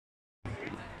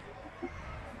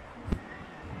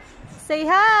Say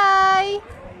hi!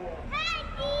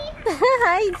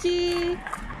 Hi, G!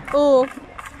 Oh,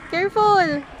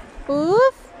 careful!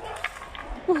 Oof!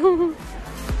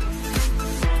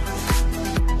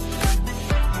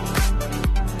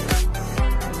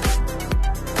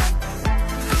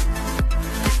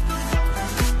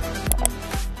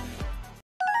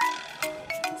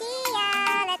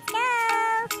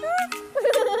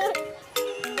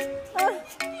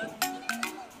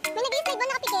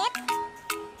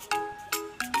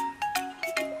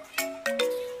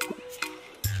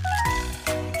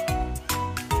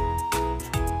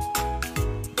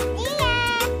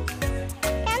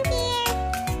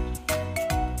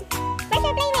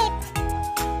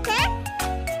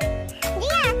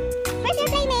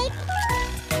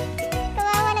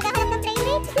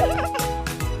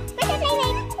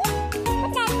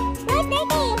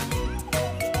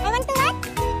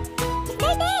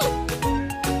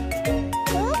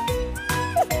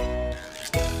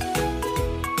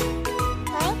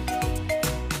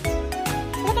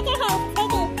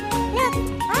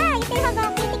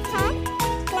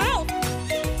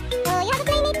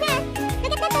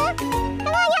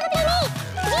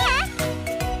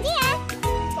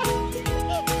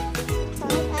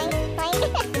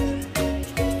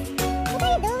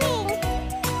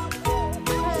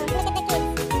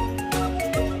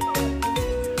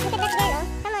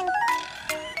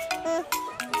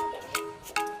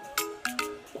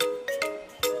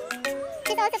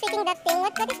 Also picking that thing.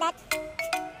 What is that?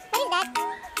 What is that?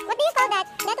 What do you call that?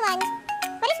 That one.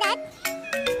 What is that?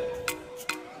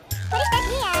 What is that,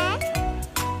 Gia?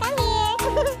 Come here.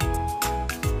 Oops.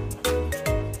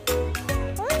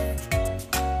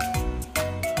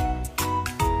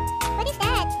 What is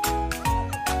that?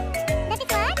 That is what? What is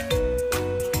that?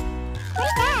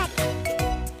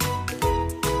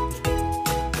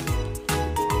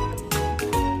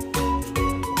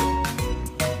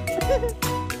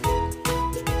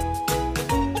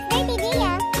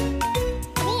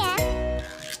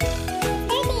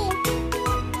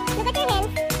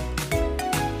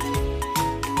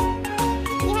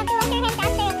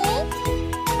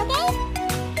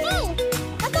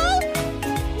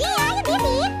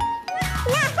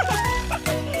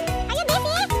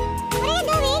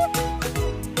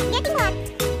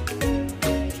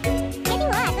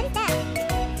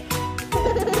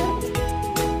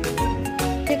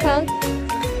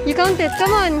 You count it.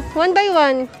 Come on. One by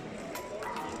one.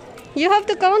 You have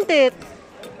to count it.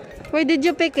 Where did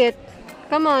you pick it?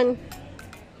 Come on.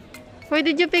 Where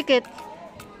did you pick it?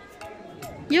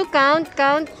 You count.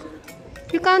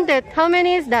 You count it. How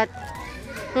many is that?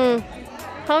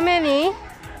 How many?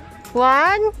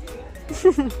 One?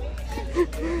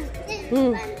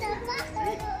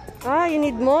 Ah, you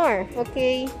need more.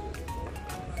 Okay.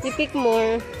 You pick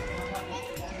more.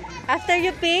 After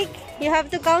you pick, you have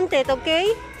to count it,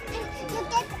 okay?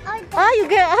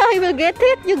 You will get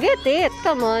it. You get it.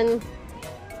 Come on.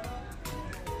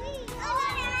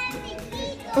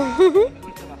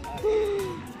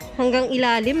 Hanggang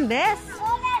ilalim, Bes.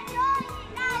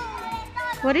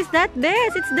 What is that,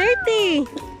 Bes? It's dirty.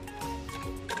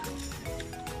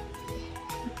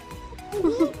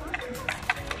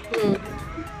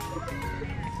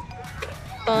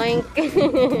 Boink.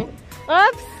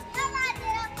 Oops.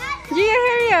 Gia,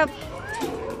 hurry up.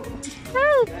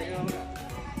 Help.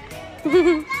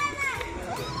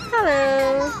 Hello.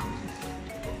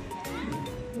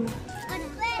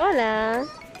 Hola.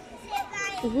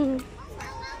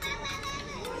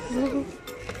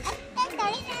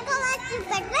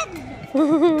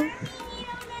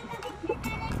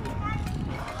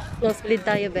 No-split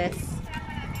tayo, Bes.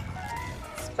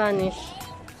 Spanish.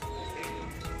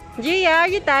 Gia,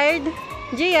 are you tired?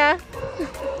 Gia?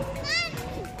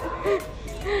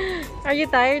 Are you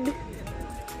tired?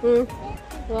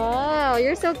 Wow,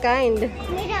 you're so kind.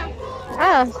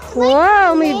 Ah,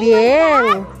 wow, muy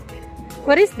bien.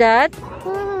 What is that?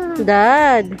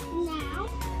 Dad.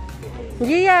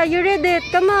 Gia, you read it.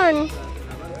 Come on.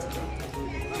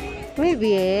 Muy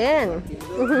bien.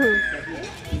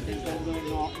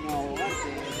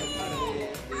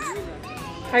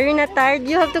 Are you not tired?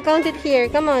 You have to count it here.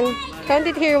 Come on. Count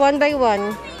it here one by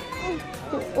one.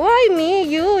 Why me?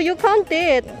 You count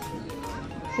it.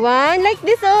 One, like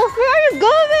this. Oh, where are you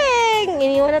going?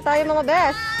 Iniwan na tayo, mga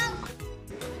best.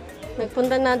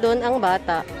 Nagpunta na doon ang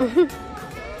bata.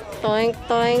 Toink,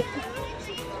 toink.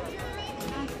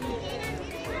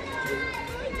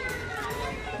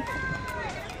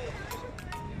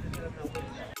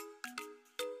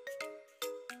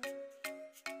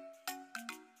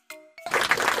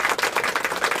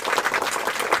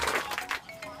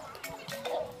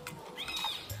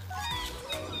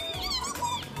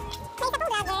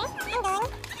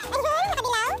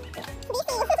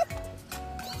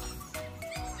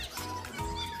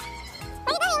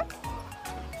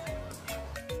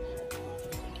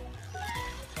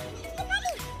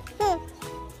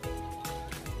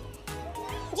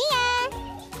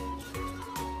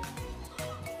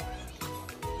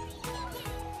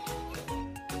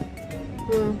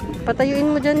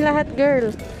 Patayuin mo dyan lahat,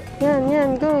 girl.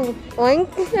 Yan, go. Oink.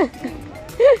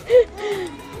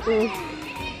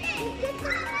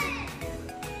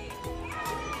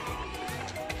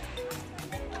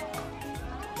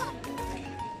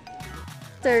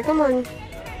 Monster, come on.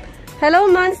 Hello,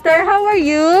 Monster. How are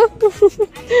you?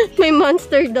 May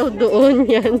monster daw doon.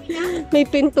 Yan. May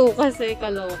pinto kasi.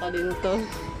 Kaloka din to.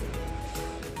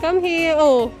 Come here.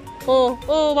 Oh.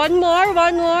 One more.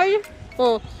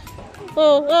 Oh.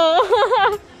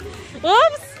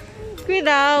 Oops.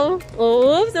 Quitaw.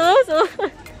 Oh, oops.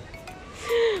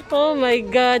 Oh my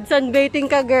God. Sunbathing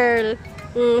ka, girl.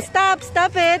 Stop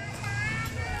it.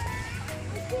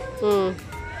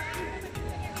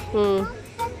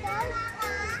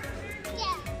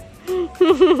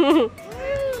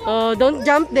 Oh, don't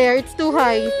jump there. It's too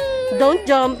high. Don't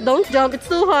jump. It's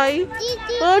too high.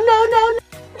 Oh, no.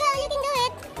 Girl, you can do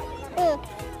it.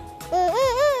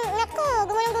 Naku,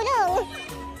 gumulong-gulong.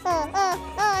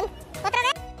 On. Otra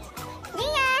vez.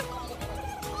 Jaliyah.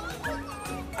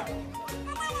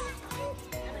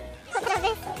 Otra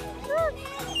vez.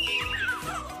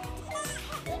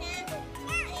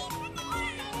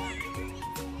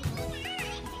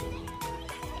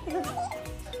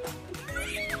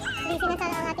 Busy na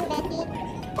sana ang ating Betty.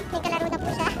 May kalaro na po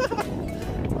siya.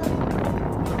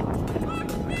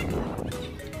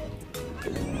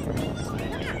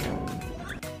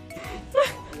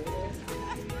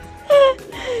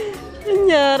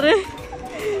 Nangyari?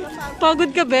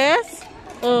 Pagod ka, Bes?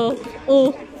 Oh,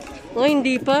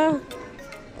 hindi pa.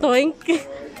 Toink.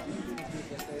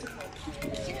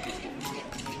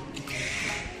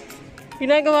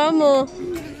 Ginagawa mo.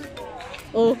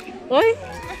 Oh, ay.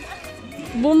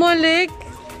 Bumalik.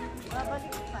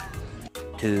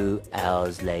 2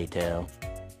 hours later.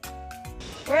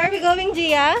 Where are we going,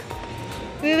 Gia?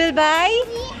 We will buy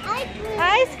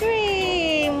ice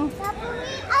cream.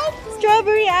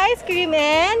 Strawberry ice cream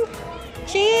and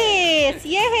cheese.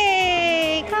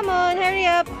 Yay! Come on, hurry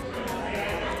up.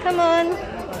 Come on.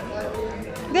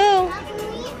 Go.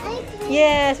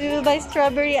 Yes, we will buy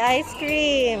strawberry ice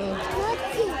cream.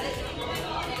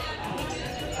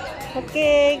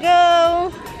 Okay, go.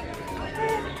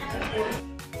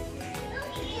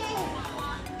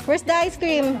 Where's the ice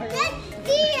cream? That's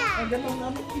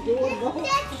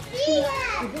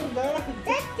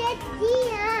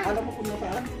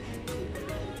Jaliyah.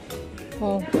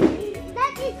 Oh.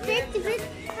 That is bit.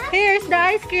 Here's the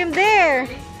ice cream there.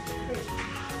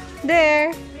 There.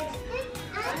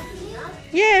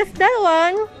 Yes, that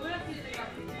one.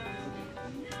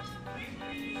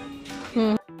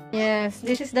 Yes,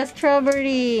 this is the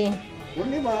strawberry.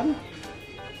 Only one.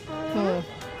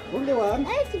 Only one.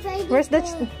 Where's the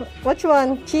which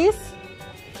one? Cheese?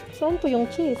 Saan po yung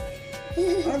cheese?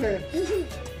 Okay.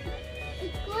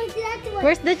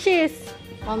 Where's the cheese?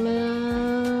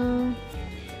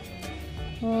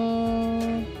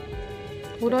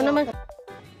 Puro naman.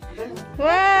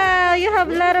 Wow, you have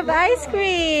a lot of ice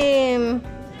cream.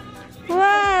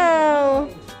 Wow.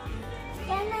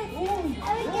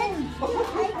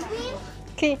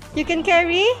 Okay, you can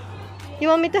carry? You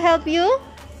want me to help you?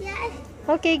 Yes.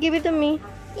 Okay, give it to me.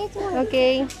 Yes, one.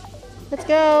 Okay, let's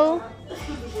go.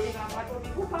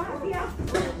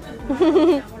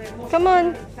 Come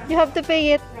on, you have to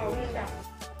pay it.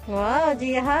 Wow, do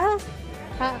you have?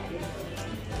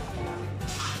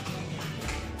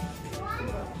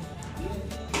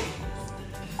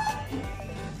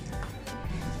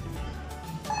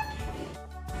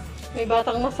 May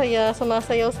batang masaya,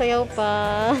 sumasayaw-sayaw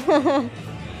pa.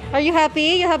 Are you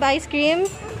happy? You have ice cream?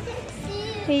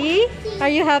 See? Are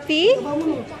you happy?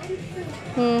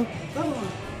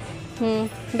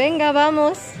 Venga,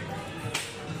 vamos.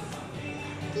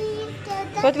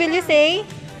 What will you say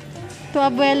to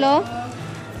abuelo?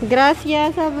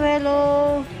 Gracias,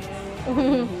 abuelo.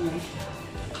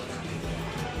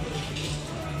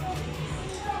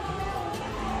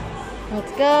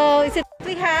 Let's go. Is it what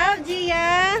we have,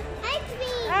 Gia? Ice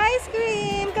cream. Ice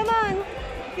cream. Come on.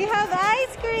 We have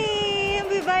ice cream.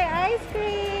 We buy ice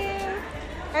cream.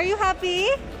 Are you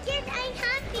happy? Yes, I'm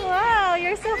happy. Wow,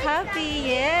 you're so happy.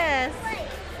 Yes.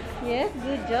 Yes,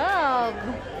 good job.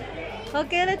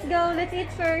 Okay, let's go. Let's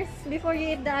eat first before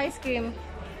you eat the ice cream.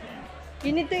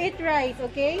 You need to eat rice,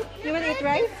 okay? You will eat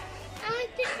rice?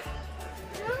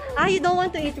 Ah, you don't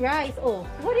want to eat rice. Oh,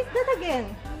 what is that again?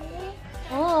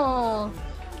 Oh,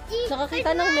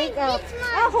 nakakita ng makeup.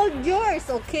 Ah, hold yours.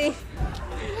 Okay.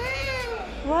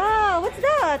 Wow, what's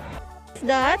that? What's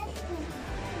that?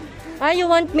 Ah, you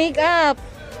want makeup?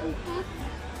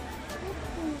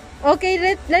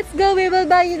 Okay, let's go. We will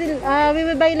buy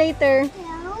later.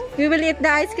 We will eat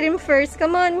the ice cream first.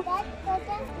 Come on.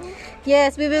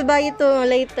 Yes, we will buy it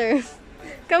later.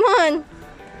 Come on.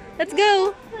 Let's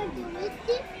go.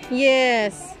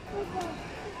 Yes.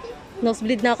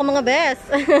 Nosebleed na ako mga best.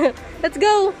 Let's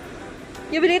go.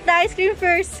 You will eat the ice cream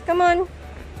first. Come on.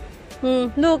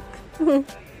 Look.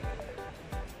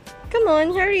 Come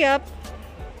on, hurry up.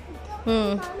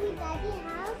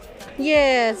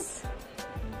 Yes.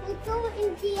 We go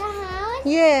into your house?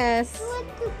 Yes.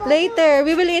 Later,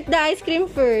 we will eat the ice cream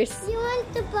first. You want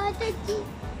to go to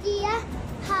the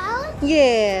house?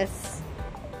 Yes.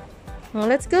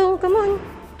 Let's go. Come on.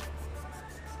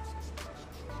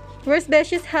 Where's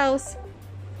Besh's house?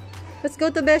 Let's go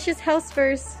to Besh's house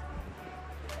first.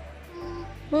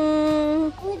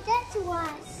 Oh, that's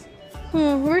was.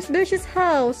 Where's Besh's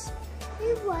house?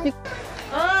 It was.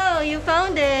 Oh, you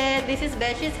found it. This is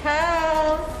Besh's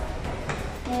house.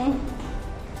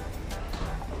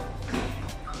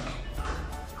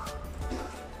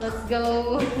 Let's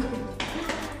go.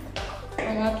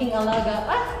 Ang aking alaga.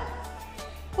 Ah!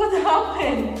 What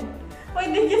happened? Why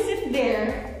did you sit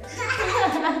there?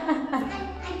 I'm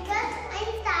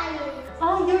tired.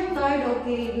 Oh, you're tired.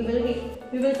 Okay,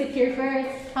 we will sit here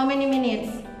first. How many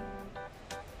minutes?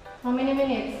 How many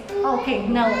minutes? Okay,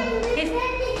 now. She's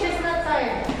not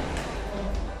tired.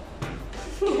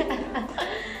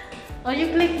 Oh,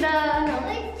 you click the, ano?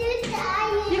 I'm too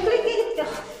tired. You click it.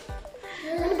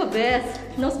 Ano ba, best?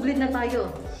 Nosebleed na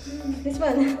tayo. This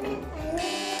one. Okay.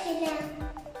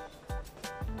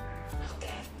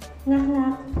 Knock,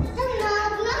 knock. Knock,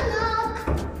 knock, knock.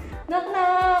 Knock,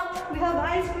 knock. We have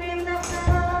ice cream. Knock,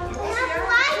 knock. Knock,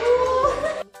 what?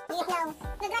 Yes, now.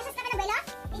 Nag-gracias ka ba na, Bella?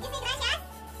 Did you say gracias?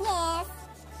 Yes.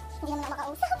 Hindi naman ako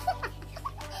makausap.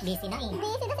 Busy na eh.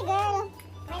 Busy na si girl.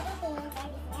 Right, okay.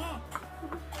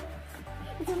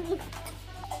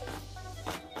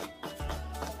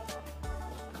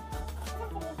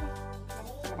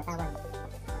 Nakatawan.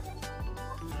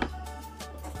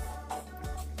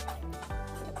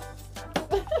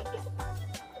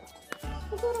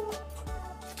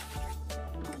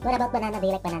 What about banana? Do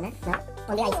you like banana? No?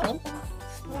 Only ice cream?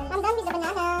 I'm done with the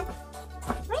banana.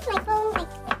 Where's my phone?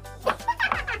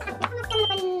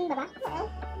 Baba?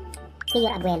 See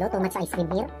your abuelo, too much ice cream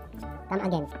here. Come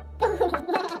again.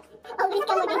 Always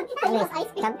come again. Always,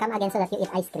 come again so that you eat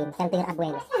ice cream. Tell to your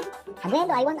abuelo. Abuelo,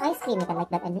 I want ice cream. You can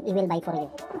like that and he will buy for you.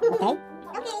 Okay?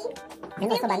 Okay. And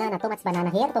also banana. Too much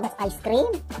banana here. Too much ice cream.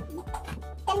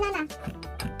 Tell Nana.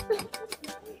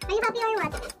 Are you happy or what?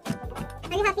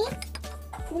 Are you happy?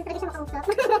 Hindi talaga siya makausap.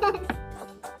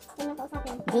 Hindi mo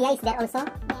kausapin. Gia is there also.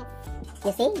 Yes.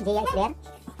 You see? Gia is there.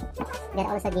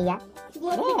 There also Gia.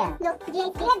 There. Look,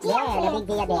 Gia is big. Yeah, the big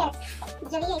Gia there.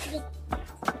 Jaliyah is big.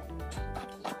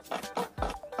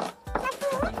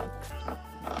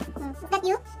 Is that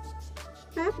you?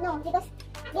 Huh? No, because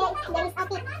there is a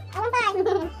pig. I want that.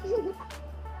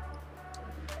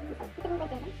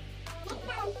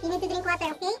 You need to drink water,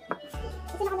 okay?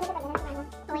 Kasi nakamulita ka na ano.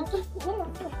 Oink. Is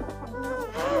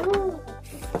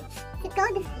it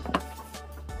cold?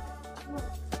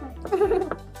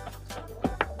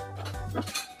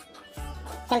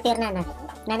 Tell to your Nana.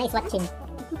 Nana is watching.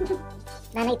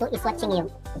 Nana ito is watching you.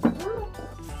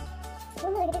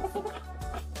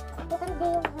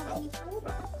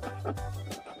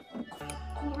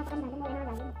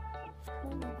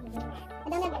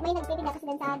 May nagpipig ako sa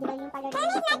di ba yung parlor.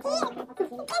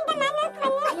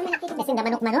 Is in the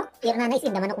manok-manok? Your Nana is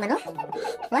in the manok-manok?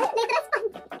 What?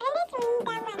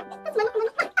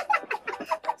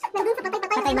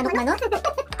 Patay manok-manok?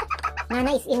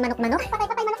 Nana is in manok-manok?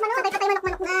 Patay manok-manok.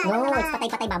 No, it's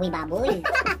patay-patay baboy-baboy.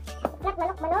 Black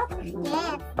manok-manok?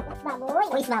 Yes. Black baboy.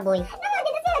 Who is baboy? Nana,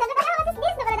 dito siya. What is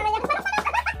this?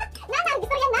 Nana,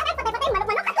 gusto yan. Nana, patay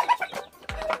manok-manok.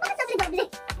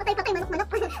 Patay manok-manok.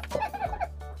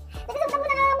 Kasi sabitan mo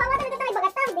na mama talaga tayo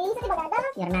bagata. Hindi sa bagada.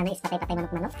 Your Nana is patay-patay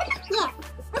manok-manok? Yes.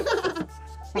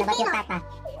 What about your tata?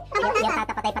 Your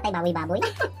tata patay-patay baboy-baboy?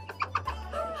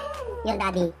 Your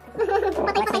daddy?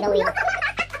 What's he doing?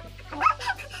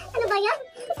 Ano ba yan?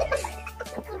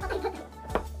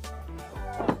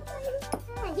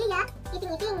 Gia,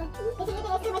 eating. Ice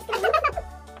cream.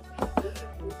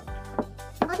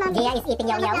 Gia is eating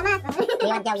yaw-yaw? Do you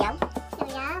want yaw-yaw?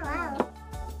 Yeah, wow.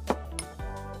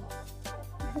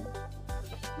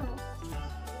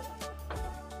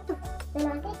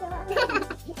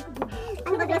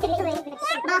 Ano ba grocery ito eh?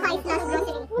 Baka 5 plus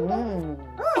grocery.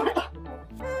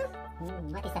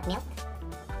 What is that milk?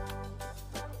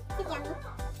 It's yummy.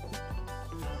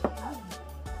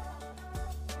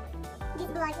 This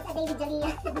vlog is a day with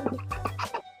Jaliyah.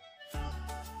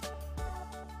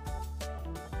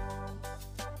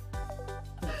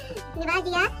 Di ba,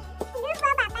 Gia? Hindi pa,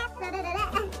 bata. Dada.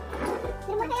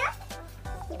 Di ba kayo?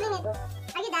 You clean it.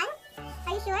 Are you done?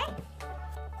 Are you sure?